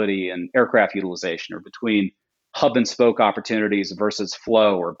reliability and aircraft utilization, or between hub and spoke opportunities versus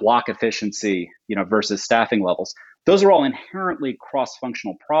flow, or block efficiency, versus staffing levels, those are all inherently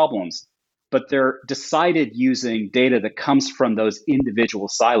cross-functional problems, but they're decided using data that comes from those individual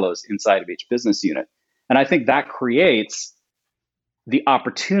silos inside of each business unit. And I think that creates the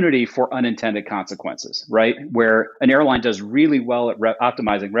opportunity for unintended consequences, right? Where an airline does really well at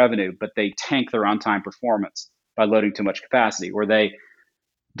optimizing revenue, but they tank their on-time performance by loading too much capacity, or they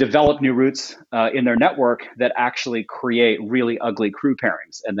develop new routes in their network that actually create really ugly crew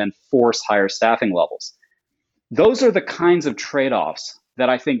pairings and then force higher staffing levels. Those are the kinds of trade-offs that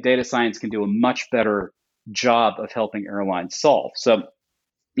I think data science can do a much better job of helping airlines solve. So,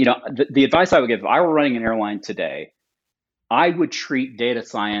 the advice I would give, if I were running an airline today, I would treat data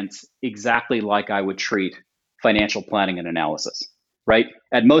science exactly like I would treat financial planning and analysis, right?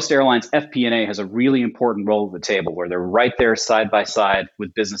 At most airlines, FP&A has a really important role at the table where they're right there side by side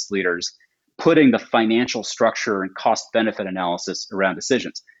with business leaders, putting the financial structure and cost benefit analysis around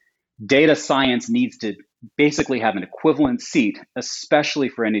decisions. Data science needs to basically have an equivalent seat, especially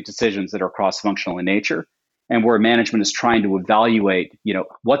for any decisions that are cross-functional in nature and where management is trying to evaluate,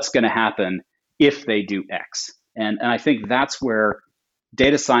 what's going to happen if they do X. And I think that's where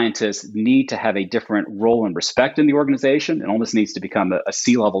data scientists need to have a different role and respect in the organization. It almost needs to become a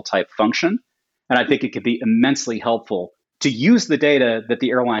C-level type function. And I think it could be immensely helpful to use the data that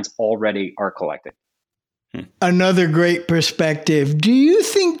the airlines already are collecting. Another great perspective. Do you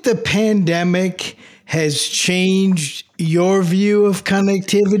think the pandemic has changed your view of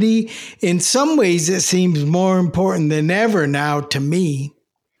connectivity? In some ways, it seems more important than ever now to me.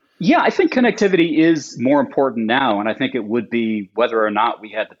 Yeah, I think connectivity is more important now. And I think it would be whether or not we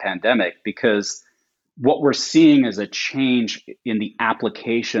had the pandemic, because what we're seeing is a change in the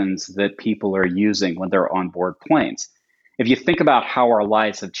applications that people are using when they're on board planes. If you think about how our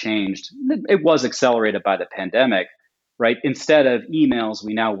lives have changed, it was accelerated by the pandemic, right? Instead of emails,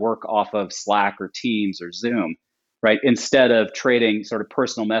 we now work off of Slack or Teams or Zoom, right? Instead of trading sort of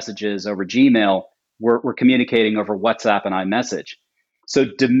personal messages over Gmail, we're communicating over WhatsApp and iMessage. So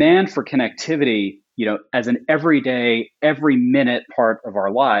demand for connectivity, as an everyday, every minute part of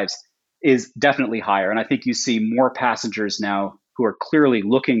our lives is definitely higher. And I think you see more passengers now who are clearly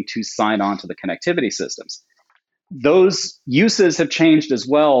looking to sign on to the connectivity systems. Those uses have changed as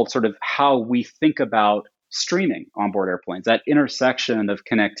well, sort of how we think about streaming on board airplanes, that intersection of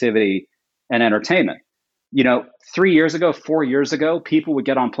connectivity and entertainment. 3 years ago, 4 years ago, people would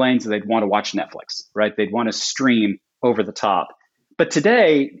get on planes and they'd want to watch Netflix, right? They'd want to stream over the top. But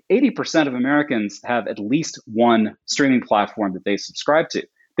today, 80% of Americans have at least one streaming platform that they subscribe to.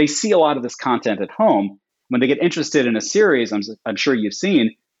 They see a lot of this content at home. When they get interested in a series, I'm sure you've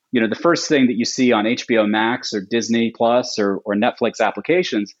seen, the first thing that you see on HBO Max or Disney Plus or Netflix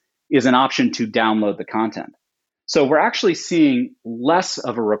applications is an option to download the content. So we're actually seeing less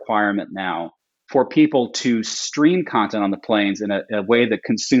of a requirement now for people to stream content on the planes in a way that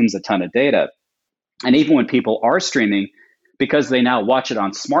consumes a ton of data. And even when people are streaming, because they now watch it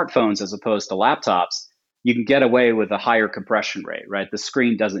on smartphones as opposed to laptops, you can get away with a higher compression rate, right? The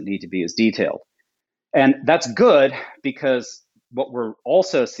screen doesn't need to be as detailed. And that's good because what we're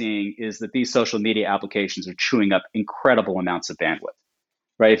also seeing is that these social media applications are chewing up incredible amounts of bandwidth,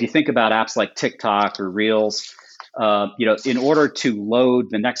 right? If you think about apps like TikTok or Reels, in order to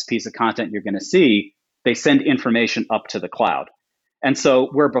load the next piece of content you're going to see, they send information up to the cloud. And so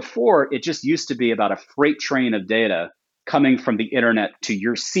where before it just used to be about a freight train of data coming from the internet to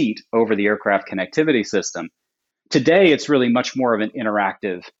your seat over the aircraft connectivity system, today it's really much more of an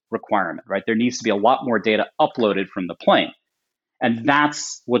interactive requirement, right? There needs to be a lot more data uploaded from the plane. And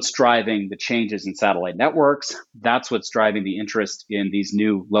that's what's driving the changes in satellite networks. That's what's driving the interest in these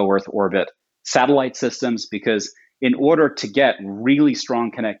new low Earth orbit satellite systems, because in order to get really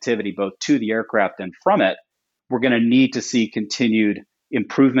strong connectivity both to the aircraft and from it, we're going to need to see continued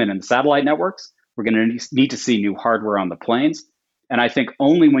improvement in the satellite networks. We're going to need to see new hardware on the planes. And I think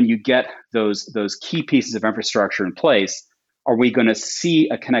only when you get those key pieces of infrastructure in place are we going to see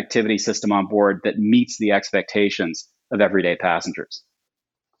a connectivity system on board that meets the expectations of everyday passengers.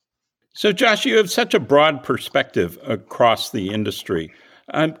 So, Josh, you have such a broad perspective across the industry.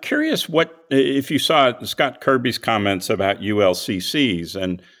 I'm curious if you saw Scott Kirby's comments about ULCCs,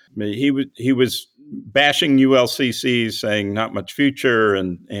 and he was bashing ULCCs, saying not much future,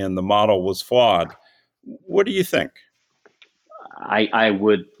 and the model was flawed. What do you think? I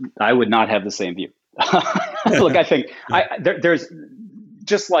would not have the same view. Look, I think there's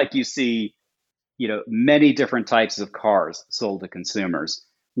just like you see, many different types of cars sold to consumers,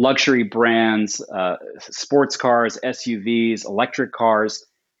 luxury brands, sports cars, SUVs, electric cars.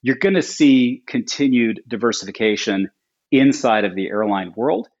 You're going to see continued diversification inside of the airline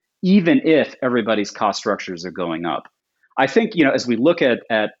world, even if everybody's cost structures are going up. I think, as we look at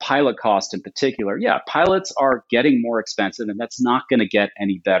pilot cost in particular, pilots are getting more expensive, and that's not going to get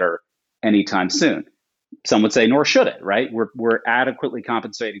any better anytime soon. Some would say, nor should it, right? We're adequately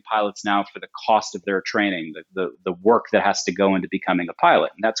compensating pilots now for the cost of their training, the work that has to go into becoming a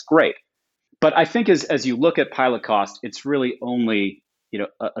pilot, and that's great. But I think as you look at pilot cost, it's really only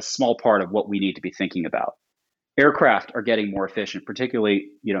a small part of what we need to be thinking about. Aircraft are getting more efficient, particularly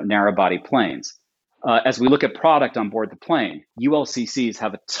narrow body planes. As we look at product on board the plane, ULCCs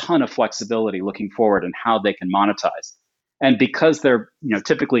have a ton of flexibility looking forward in how they can monetize. And because they're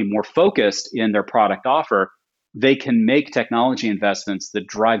typically more focused in their product offer, they can make technology investments that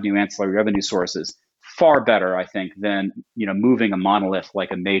drive new ancillary revenue sources far better, I think, than moving a monolith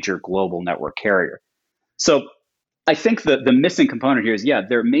like a major global network carrier. So I think the missing component here is,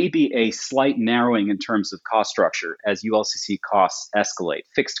 there may be a slight narrowing in terms of cost structure as ULCC costs escalate,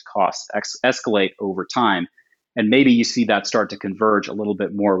 fixed costs escalate over time. And maybe you see that start to converge a little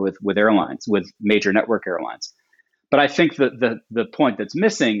bit more with airlines, with major network airlines. But I think that the point that's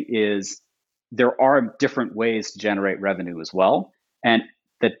missing is there are different ways to generate revenue as well. And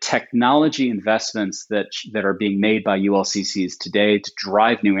the technology investments that are being made by ULCCs today to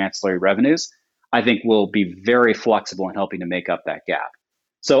drive new ancillary revenues, I think will be very flexible in helping to make up that gap.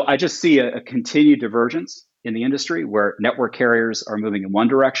 So I just see a continued divergence in the industry where network carriers are moving in one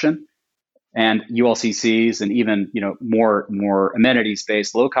direction and ULCCs and even more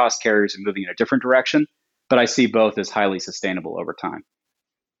amenities-based low-cost carriers are moving in a different direction. But I see both as highly sustainable over time.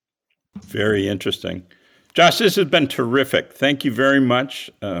 Very interesting. Josh, this has been terrific. Thank you very much.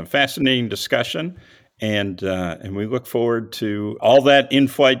 Fascinating discussion. And we look forward to all that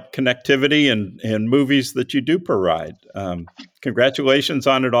in-flight connectivity and movies that you do provide. Congratulations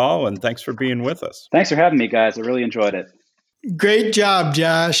on it all, and thanks for being with us. Thanks for having me, guys. I really enjoyed it. Great job,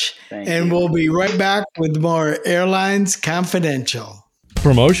 Josh. Thank you. We'll be right back with more Airlines Confidential.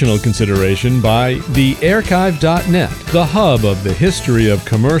 Promotional consideration by thearchive.net, the hub of the history of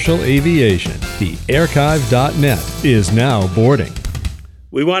commercial aviation. Thearchive.net is now boarding.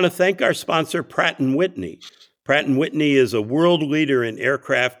 We want to thank our sponsor, Pratt & Whitney. Pratt & Whitney is a world leader in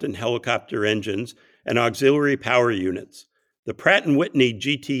aircraft and helicopter engines and auxiliary power units. The Pratt & Whitney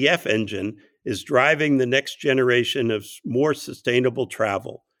GTF engine is driving the next generation of more sustainable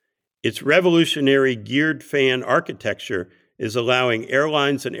travel. Its revolutionary geared fan architecture is allowing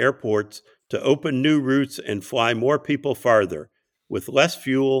airlines and airports to open new routes and fly more people farther with less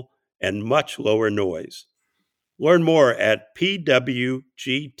fuel and much lower noise. Learn more at pwgtf.com.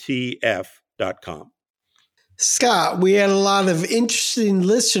 Scott, we had a lot of interesting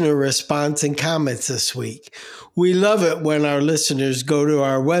listener response and comments this week. We love it when our listeners go to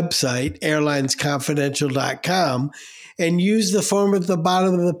our website, airlinesconfidential.com, and use the form at the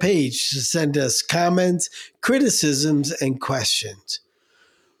bottom of the page to send us comments, criticisms, and questions.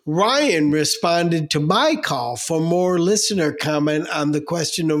 Ryan responded to my call for more listener comment on the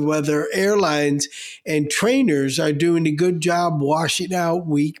question of whether airlines and trainers are doing a good job washing out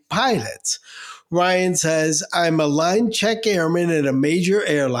weak pilots. Ryan says, I'm a line check airman at a major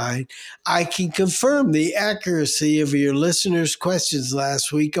airline. I can confirm the accuracy of your listeners' questions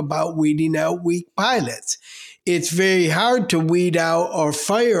last week about weeding out weak pilots. It's very hard to weed out or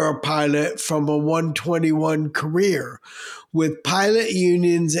fire a pilot from a 121 career. With pilot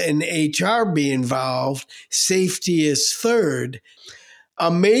unions and HR being involved, safety is third.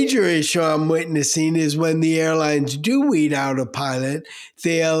 A major issue I'm witnessing is when the airlines do weed out a pilot,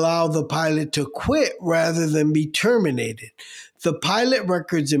 they allow the pilot to quit rather than be terminated. The Pilot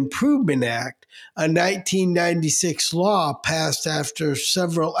Records Improvement Act, a 1996 law passed after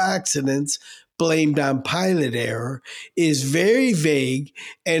several accidents blamed on pilot error, is very vague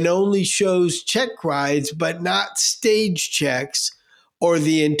and only shows check rides but not stage checks or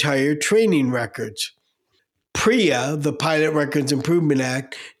the entire training records. PREA, the Pilot Records Improvement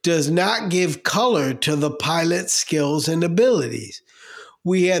Act, does not give color to the pilot's skills and abilities.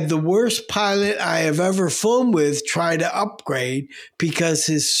 We had the worst pilot I have ever flown with try to upgrade because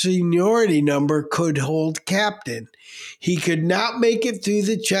his seniority number could hold captain. He could not make it through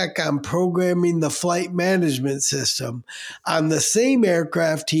the check on programming the flight management system on the same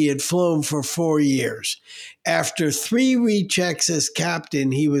aircraft he had flown for 4 years. After 3 rechecks as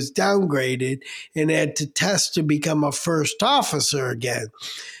captain, he was downgraded and had to test to become a first officer again.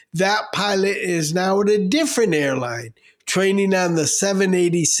 That pilot is now at a different airline, training on the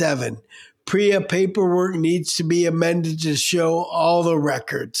 787. PREA paperwork needs to be amended to show all the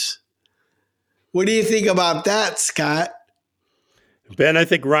records. What do you think about that, Scott? Ben, I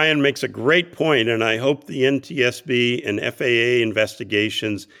think Ryan makes a great point, and I hope the NTSB and FAA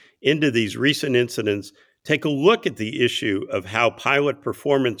investigations into these recent incidents take a look at the issue of how pilot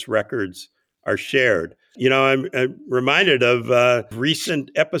performance records are shared. I'm reminded of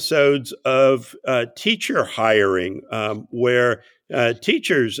recent episodes of teacher hiring where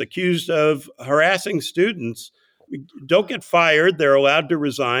teachers accused of harassing students don't get fired. They're allowed to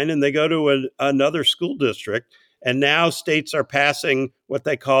resign and they go to another school district. And now states are passing what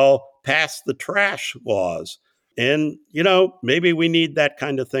they call pass the trash laws. And, maybe we need that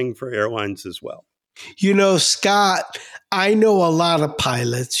kind of thing for airlines as well. Scott, I know a lot of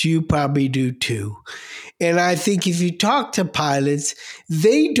pilots. You probably do too. And I think if you talk to pilots,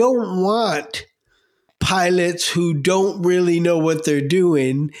 they don't want pilots who don't really know what they're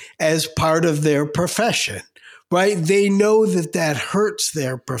doing as part of their profession, right? They know that hurts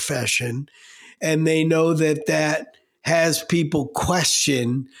their profession, and they know that has people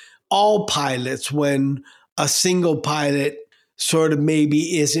question all pilots when a single pilot sort of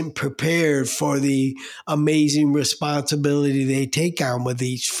maybe isn't prepared for the amazing responsibility they take on with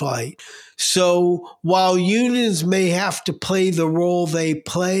each flight. So while unions may have to play the role they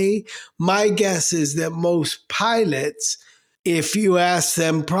play, my guess is that most pilots, if you ask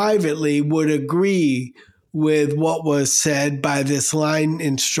them privately, would agree with what was said by this line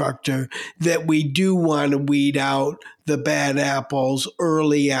instructor, that we do want to weed out the bad apples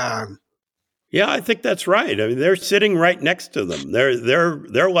early on. Yeah, I think that's right. I mean, they're sitting right next to them.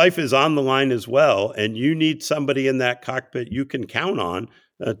 Their life is on the line as well, and you need somebody in that cockpit you can count on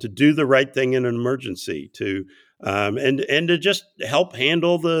to do the right thing in an emergency, and to just help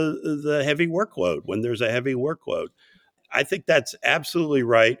handle the heavy workload when there's a heavy workload. I think that's absolutely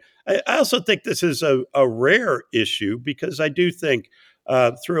right. I also think this is a rare issue, because I do think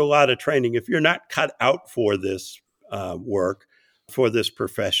through a lot of training, if you're not cut out for this work, for this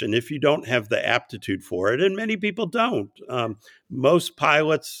profession, if you don't have the aptitude for it, and many people don't. Most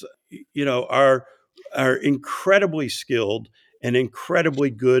pilots, are incredibly skilled and incredibly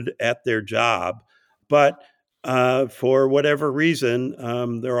good at their job, but for whatever reason,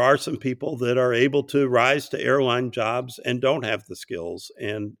 there are some people that are able to rise to airline jobs and don't have the skills,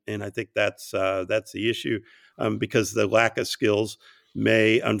 and I think that's the issue, because the lack of skills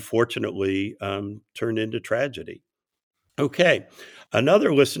may unfortunately turn into tragedy. Okay,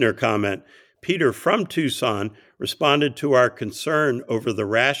 another listener comment. Peter from Tucson responded to our concern over the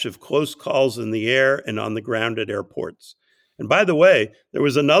rash of close calls in the air and on the ground at airports. And by the way, there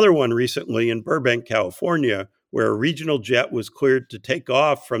was another one recently in Burbank, California, where a regional jet was cleared to take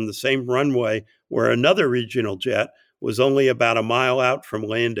off from the same runway where another regional jet was only about a mile out from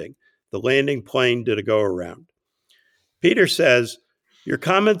landing. The landing plane did a go-around. Peter says, your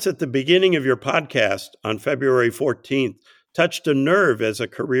comments at the beginning of your podcast on February 14th touched a nerve as a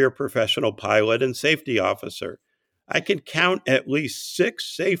career professional pilot and safety officer. I can count at least 6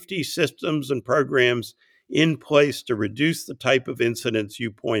 safety systems and programs in place to reduce the type of incidents you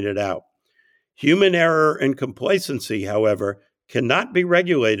pointed out. Human error and complacency, however, cannot be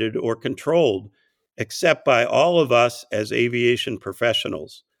regulated or controlled except by all of us as aviation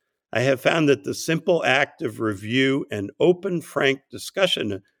professionals. I have found that the simple act of review and open, frank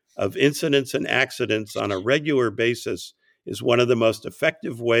discussion of incidents and accidents on a regular basis is one of the most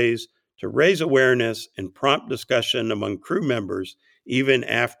effective ways to raise awareness and prompt discussion among crew members, even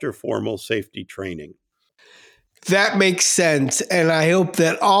after formal safety training. That makes sense. And I hope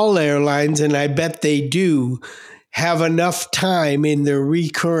that all airlines, and I bet they do, have enough time in their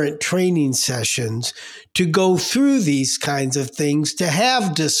recurrent training sessions to go through these kinds of things, to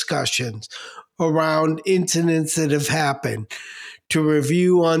have discussions around incidents that have happened, to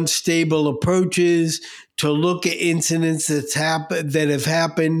review unstable approaches, to look at incidents that have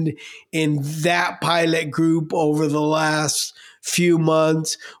happened in that pilot group over the last few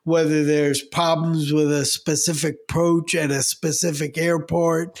months, whether there's problems with a specific approach at a specific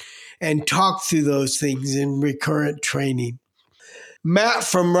airport, and talk through those things in recurrent training. Matt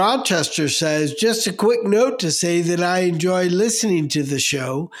from Rochester says, just a quick note to say that I enjoy listening to the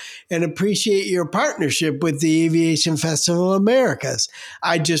show and appreciate your partnership with the Aviation Festival Americas.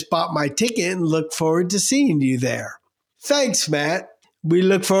 I just bought my ticket and look forward to seeing you there. Thanks, Matt. We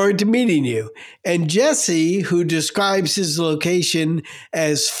look forward to meeting you. And Jesse, who describes his location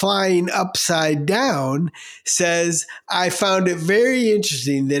as flying upside down, says, I found it very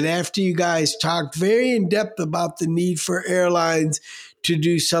interesting that after you guys talked very in depth about the need for airlines to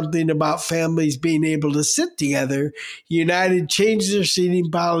do something about families being able to sit together, United changed their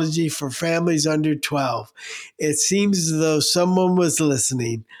seating policy for families under 12. It seems as though someone was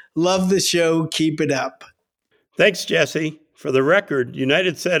listening. Love the show. Keep it up. Thanks, Jesse. For the record,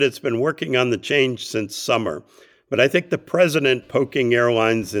 United said it's been working on the change since summer, but I think the president poking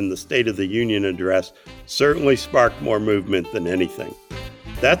airlines in the State of the Union address certainly sparked more movement than anything.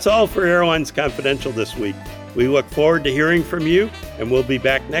 That's all for Airlines Confidential this week. We look forward to hearing from you, and we'll be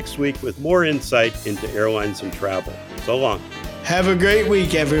back next week with more insight into airlines and travel. So long. Have a great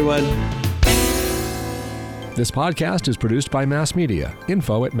week, everyone. This podcast is produced by Mass Media.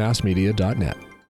 Info@massmedia.net.